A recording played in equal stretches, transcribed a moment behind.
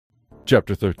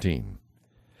Chapter 13.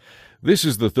 This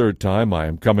is the third time I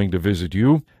am coming to visit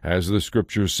you. As the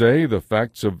Scriptures say, the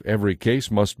facts of every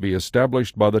case must be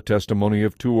established by the testimony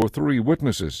of 2 or 3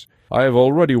 witnesses. I have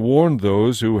already warned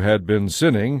those who had been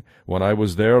sinning when I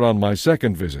was there on my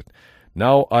second visit.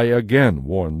 Now I again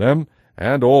warn them,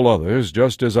 and all others,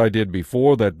 just as I did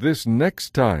before, that this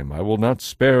next time I will not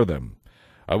spare them.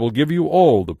 I will give you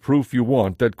all the proof you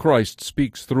want that Christ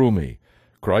speaks through me.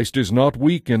 Christ is not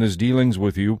weak in his dealings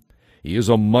with you. He is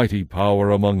a mighty power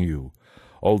among you.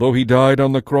 Although he died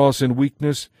on the cross in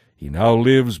weakness, he now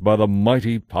lives by the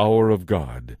mighty power of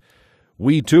God.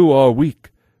 We too are weak,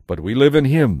 but we live in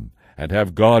him, and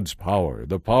have God's power,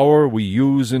 the power we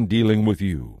use in dealing with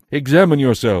you. Examine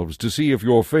yourselves to see if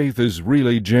your faith is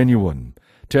really genuine.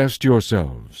 Test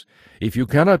yourselves. If you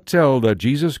cannot tell that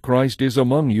Jesus Christ is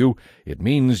among you, it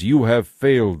means you have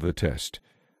failed the test.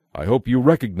 I hope you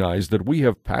recognize that we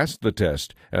have passed the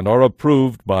test and are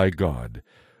approved by God.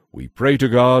 We pray to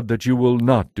God that you will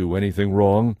not do anything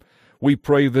wrong. We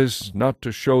pray this not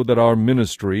to show that our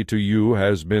ministry to you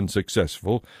has been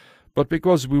successful, but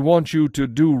because we want you to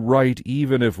do right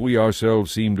even if we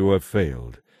ourselves seem to have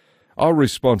failed. Our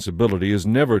responsibility is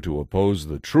never to oppose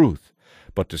the truth,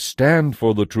 but to stand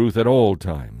for the truth at all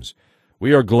times.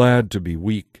 We are glad to be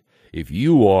weak if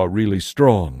you are really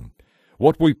strong.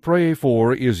 What we pray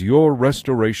for is your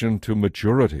restoration to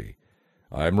maturity.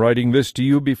 I am writing this to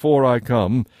you before I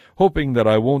come, hoping that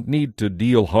I won't need to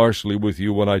deal harshly with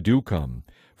you when I do come,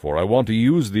 for I want to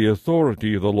use the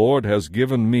authority the Lord has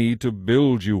given me to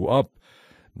build you up,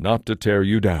 not to tear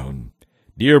you down.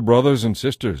 Dear brothers and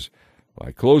sisters,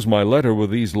 I close my letter with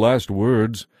these last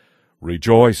words.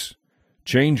 Rejoice,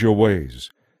 change your ways,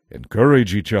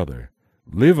 encourage each other,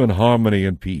 live in harmony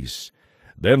and peace.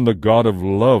 Then the God of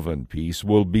love and peace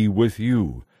will be with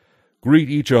you. Greet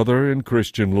each other in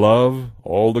Christian love.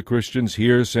 All the Christians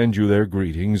here send you their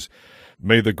greetings.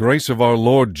 May the grace of our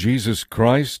Lord Jesus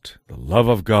Christ, the love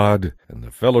of God, and the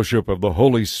fellowship of the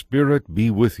Holy Spirit be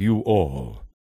with you all.